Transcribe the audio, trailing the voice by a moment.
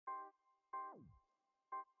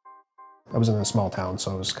I was in a small town,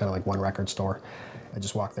 so it was kind of like one record store. I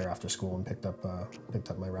just walked there after school and picked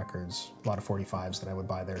up my records. A lot of 45s that I would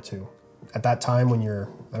buy there too. At that time, when you're,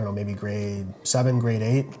 I don't know, maybe grade 7, grade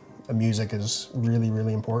 8, music is really,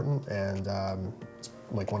 really important, and it's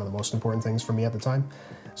like one of the most important things for me at the time.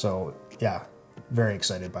 So yeah, very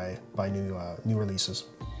excited by new releases.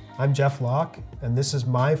 I'm Jeff Locke, and this is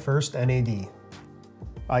my first NAD.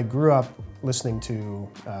 I grew up listening to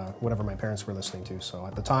whatever my parents were listening to. So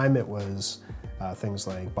at the time it was things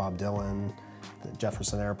like Bob Dylan, the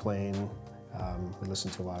Jefferson Airplane. We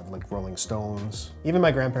listened to a lot of like Rolling Stones. Even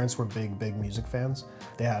my grandparents were big music fans.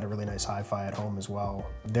 They had a really nice hi-fi at home as well.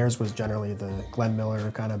 Theirs was generally the Glenn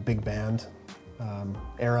Miller kind of big band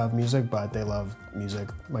era of music, but they loved music.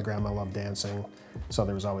 My grandma loved dancing, so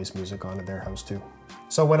there was always music on at their house too.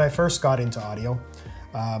 So when I first got into audio,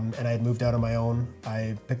 and I had moved out on my own,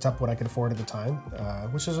 I picked up what I could afford at the time,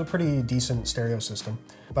 which is a pretty decent stereo system.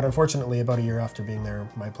 But unfortunately, about a year after being there,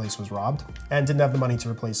 my place was robbed and didn't have the money to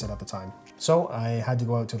replace it at the time. So I had to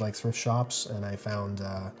go out to like thrift shops, and I found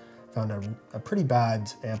a pretty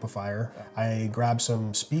bad amplifier. I grabbed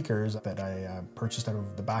some speakers that I purchased out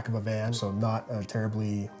of the back of a van, so not a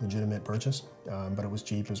terribly legitimate purchase, but it was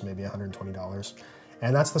cheap. It was maybe $120.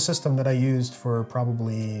 And that's the system that I used for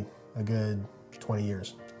probably a good 20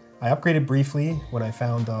 years. I upgraded briefly when I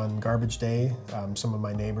found on Garbage Day, some of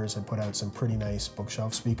my neighbors had put out some pretty nice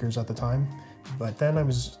bookshelf speakers at the time. But then I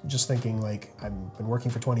was just thinking, like, I've been working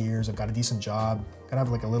for 20 years, I've got a decent job, gotta have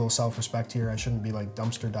like a little self-respect here. I shouldn't be like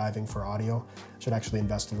dumpster diving for audio. I should actually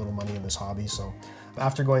invest a little money in this hobby. So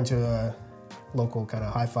after going to a local kind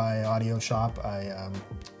of hi-fi audio shop, I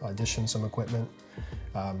auditioned some equipment.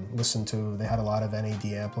 They had a lot of NAD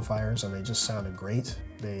amplifiers, and they just sounded great.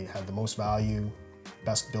 They had the most value,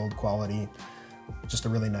 best build quality, just a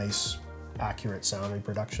really nice, accurate sound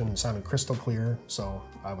reproduction. It sounded crystal clear, so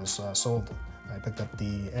I was sold. I picked up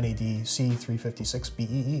the NAD C 356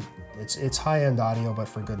 BEE. It's high-end audio, but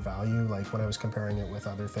for good value. Like when I was comparing it with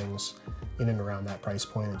other things in and around that price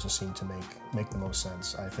point, it just seemed to make the most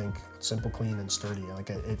sense. I think it's simple, clean, and sturdy. Like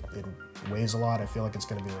it weighs a lot. I feel like it's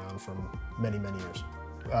going to be around for many years.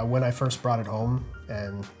 When I first brought it home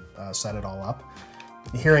and set it all up,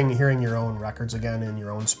 hearing your own records again in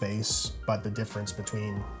your own space, but the difference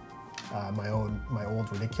between my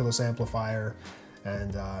old ridiculous amplifier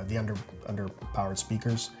and the underpowered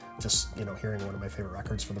speakers, just hearing one of my favorite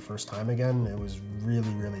records for the first time again, it was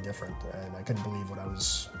really different, and I couldn't believe what I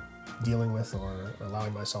was dealing with or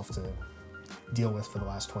allowing myself to deal with for the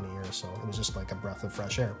last 20 years. So it was just like a breath of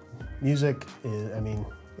fresh air. Music is, I mean,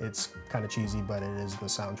 it's kind of cheesy, but it is the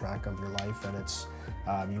soundtrack of your life, and it's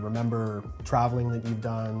you remember traveling that you've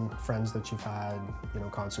done, friends that you've had,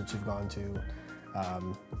 concerts you've gone to,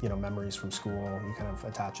 memories from school. You kind of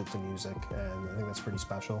attach it to music, and I think that's pretty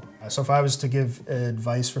special. So if I was to give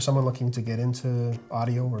advice for someone looking to get into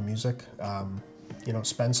audio or music,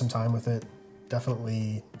 spend some time with it.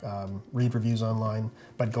 Definitely read reviews online,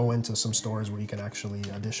 but go into some stores where you can actually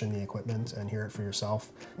audition the equipment and hear it for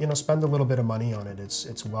yourself. Spend a little bit of money on it.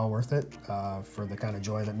 It's well worth it for the kind of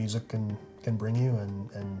joy that music can bring you,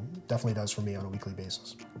 and definitely does for me on a weekly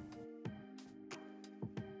basis.